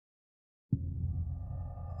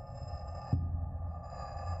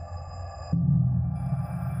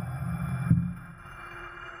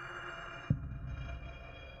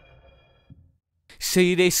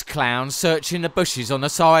See this clown searching the bushes on the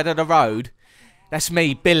side of the road? That's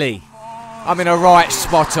me, Billy. I'm in a right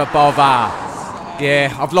spot to bother.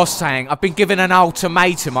 Yeah, I've lost something. I've been given an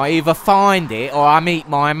ultimatum. I either find it or I meet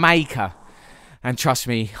my maker. And trust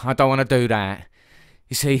me, I don't want to do that.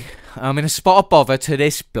 You see, I'm in a spot of bother to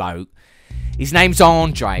this bloke. His name's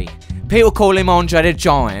Andre. People call him Andre the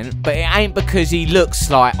Giant, but it ain't because he looks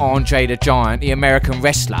like Andre the Giant, the American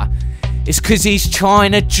wrestler. It's because he's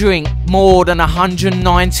trying to drink more than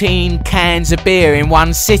 119 cans of beer in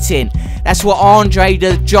one sitting. That's what Andre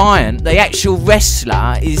the Giant, the actual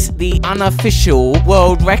wrestler, is the unofficial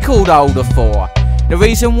world record holder for. The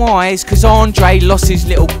reason why is because Andre lost his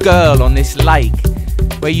little girl on this lake,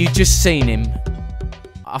 where you just seen him.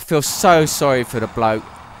 I feel so sorry for the bloke,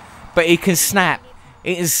 but he can snap.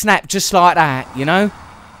 He can snap just like that, you know?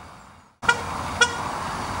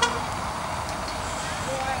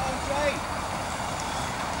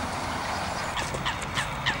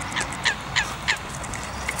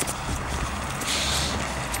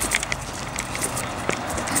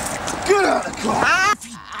 Get out of the car! If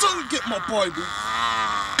you don't get my Bible,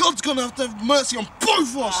 God's gonna have to have mercy on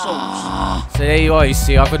both our souls! So there you are, you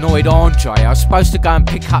see, I've annoyed Andre. I was supposed to go and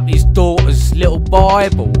pick up his daughter's little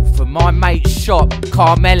Bible from my mate's shop,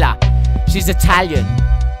 Carmela. She's Italian.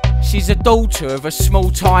 She's a daughter of a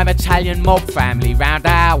small-time Italian mob family round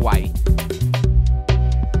our way.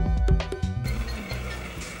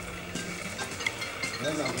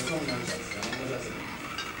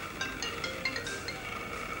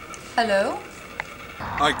 Hello?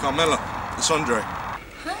 Hi, Carmela. It's Andre. Hi.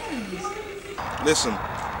 Listen,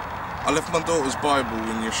 I left my daughter's Bible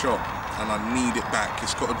in your shop, and I need it back.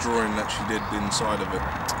 It's got a drawing that she did inside of it.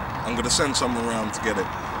 I'm gonna send someone around to get it.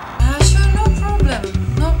 Sure, no problem.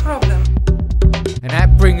 No problem. And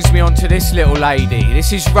that brings me on to this little lady.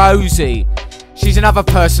 This is Rosie. She's another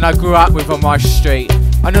person I grew up with on my street.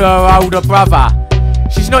 I knew her older brother.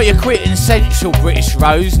 She's not your quintessential British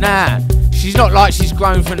Rose, nah. She's not like she's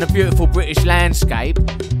grown from the beautiful British landscape,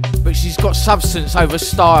 but she's got substance over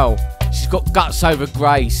style. She's got guts over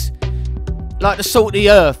grace. Like the salt of the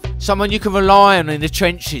earth, someone you can rely on in the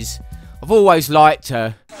trenches. I've always liked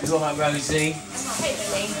her. You alright, Rosie? Hey,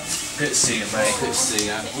 Billy. Good to see you, mate. Good to see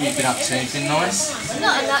you. What have you been up to? Anything nice?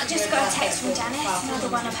 Not a lot, just got a text from Janice, another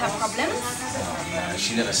one of her problems. Oh, no,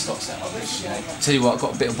 she never stops that rubbish, Tell you what, I've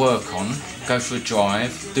got a bit of work on. Go for a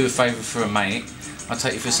drive, do a favour for a mate. I'll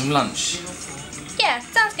take you for some lunch. Yeah,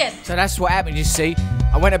 sounds good. So that's what happened, you see.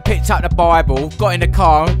 I went and picked up the Bible, got in the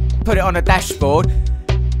car, put it on the dashboard,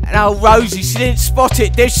 and old Rosie, she didn't spot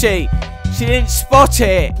it, did she? She didn't spot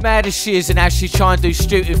it. Mad as she is and how she's trying to do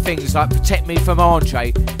stupid things like protect me from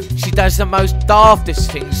Andre, she does the most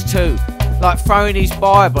daftest things too, like throwing his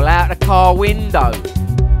Bible out the car window.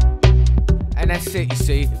 And that's it, you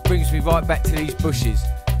see. It brings me right back to these bushes.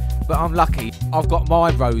 But I'm lucky. I've got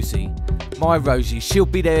my Rosie. My Rosie. She'll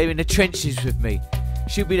be there in the trenches with me.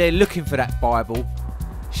 She'll be there looking for that Bible.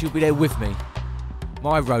 She'll be there with me.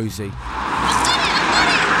 My Rosie.